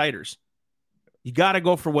these outsiders. You got to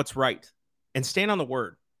go for what's right and stand on the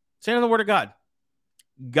word. Stand on the word of God.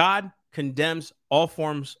 God condemns all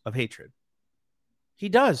forms of hatred. He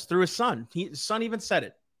does through his son. His son even said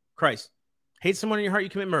it. Christ, hate someone in your heart, you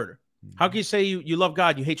commit murder. How can you say you love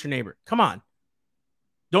God, you hate your neighbor? Come on.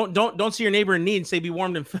 Don't see your neighbor in need and say be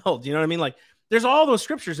warmed and filled. You know what I mean? Like, there's all those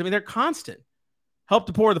scriptures. I mean, they're constant. Help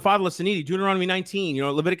the poor, the fatherless, the needy. Deuteronomy 19,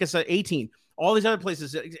 Leviticus 18, all these other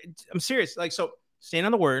places. I'm serious. Like, so stand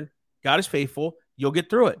on the word. God is faithful. You'll get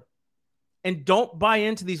through it. And don't buy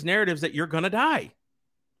into these narratives that you're going to die.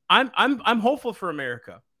 I'm hopeful for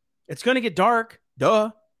America. It's going to get dark.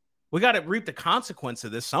 Duh. We got to reap the consequence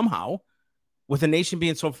of this somehow, with the nation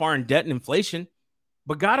being so far in debt and inflation.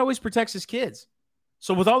 But God always protects his kids.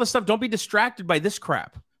 So with all this stuff, don't be distracted by this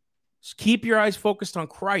crap. Just keep your eyes focused on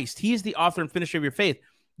Christ. He is the author and finisher of your faith.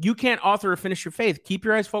 You can't author or finish your faith. Keep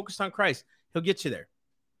your eyes focused on Christ. He'll get you there.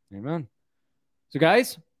 Amen. So,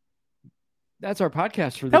 guys, that's our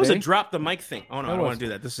podcast for the day. That was a drop the mic thing. Oh, no, I don't want to do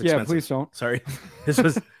that. This is expensive. Yeah, please don't. Sorry. This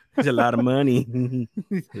was a lot of money.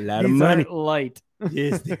 A lot of These money. aren't light.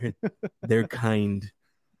 Yes, they're kind.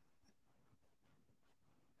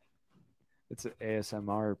 It's an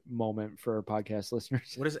ASMR moment for our podcast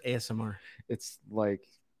listeners. What is ASMR? It's like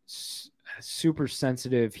super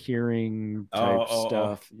sensitive hearing type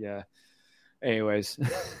stuff. Yeah. Anyways.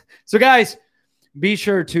 So, guys, be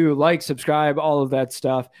sure to like, subscribe, all of that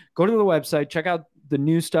stuff. Go to the website. Check out the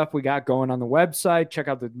new stuff we got going on the website. Check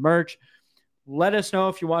out the merch. Let us know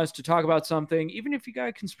if you want us to talk about something, even if you got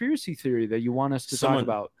a conspiracy theory that you want us to talk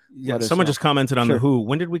about. Yeah, someone just commented on the Who.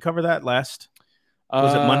 When did we cover that last?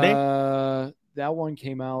 Was it Monday? That one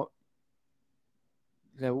came out.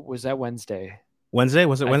 Was that Wednesday? Wednesday?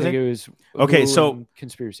 Was it Wednesday? I think it was. Okay, so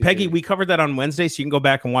conspiracy Peggy, theory. we covered that on Wednesday, so you can go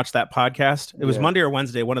back and watch that podcast. It was Monday or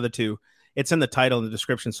Wednesday, one of the two. It's in the title and the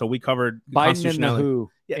description. So we covered Biden and the Who.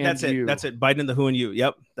 Yeah, that's it. That's it. Biden and the Who and you.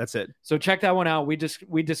 Yep, that's it. So check that one out. We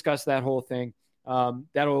discussed that whole thing.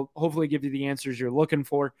 That'll hopefully give you the answers you're looking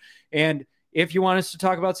for. And if you want us to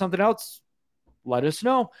talk about something else, let us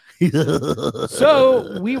know.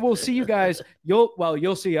 So we will see you guys.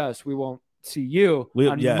 You'll see us. We won't see you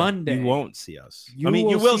on Monday. You won't see us. You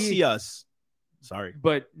will see us. Sorry.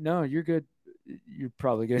 But no, you're good. You're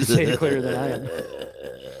probably going to say it clearer than I am.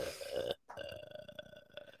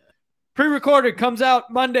 Pre-recorded, comes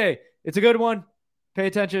out Monday. It's a good one. Pay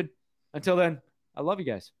attention. Until then, I love you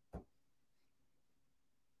guys.